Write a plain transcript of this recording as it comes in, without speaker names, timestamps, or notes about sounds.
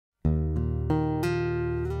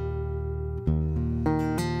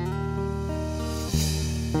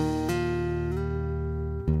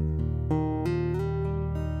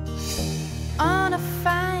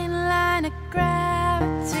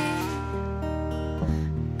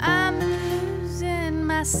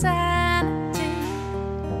my sanity,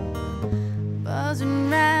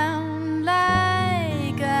 buzzing round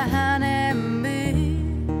like a honeybee.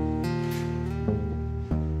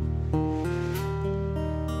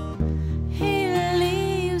 He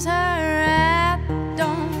leaves her at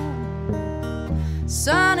dawn,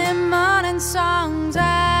 sunny morning songs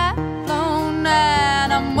have flown,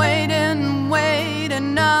 and I'm waiting,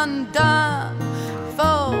 waiting undone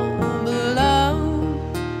for love.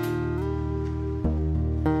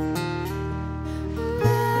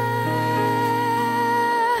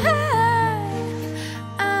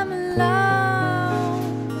 I'm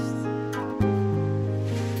lost.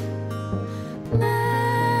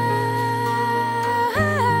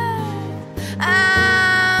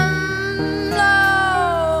 I'm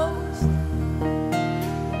lost.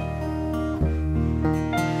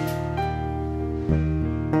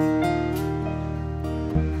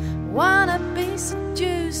 Wanna be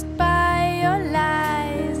seduced by your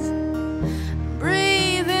lies,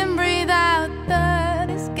 breathe in, breathe out the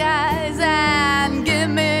disguise, and give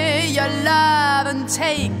me your love and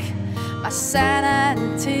take my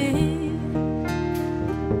sanity.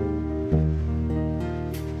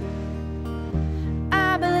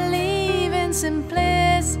 I believe in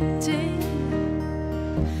simplicity.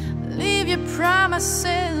 Leave your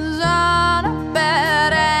promises on a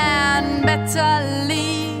bed, and better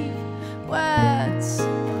leave words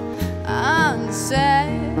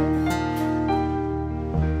unsaid.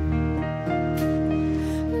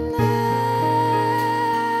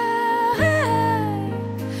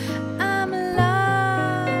 I'm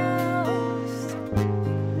lost.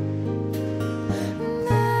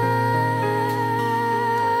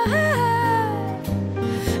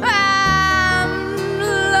 I'm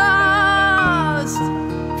lost.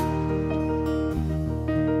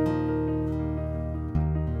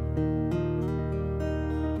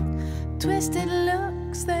 Twisted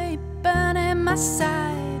looks, they burn in my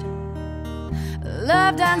side.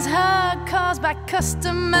 Love dance hard caused by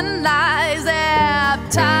custom and lies. They're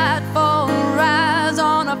tied for a rise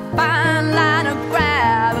on a fine line of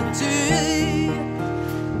gravity.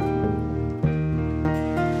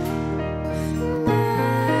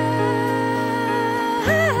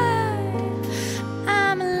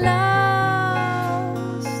 I'm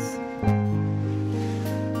lost.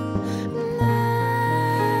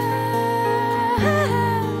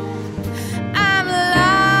 I'm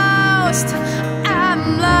lost.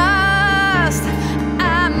 I'm lost.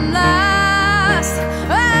 I'm lost.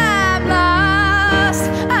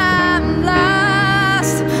 I'm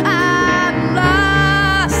lost. I'm lost. I'm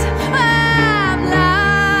lost.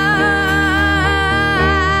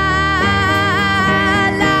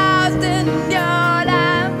 I'm lost in your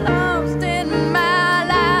life, lost in my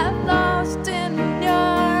life, lost in your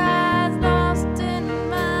eyes, lost in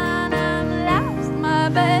mine. I'm lost, my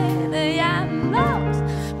baby. I'm lost,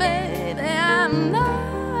 baby. I'm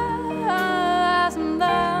lost,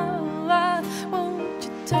 I'm lost. Won't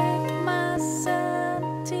you take my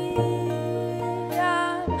sanity?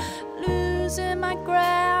 I'm losing my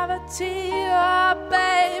gravity. Oh,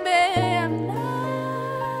 baby, I'm lost.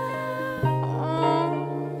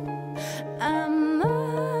 I'm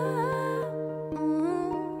lost.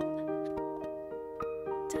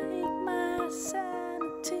 Take my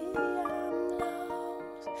sanity. I'm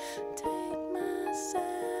lost. Take my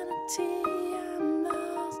sanity. I'm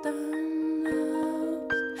lost. I'm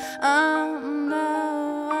lost.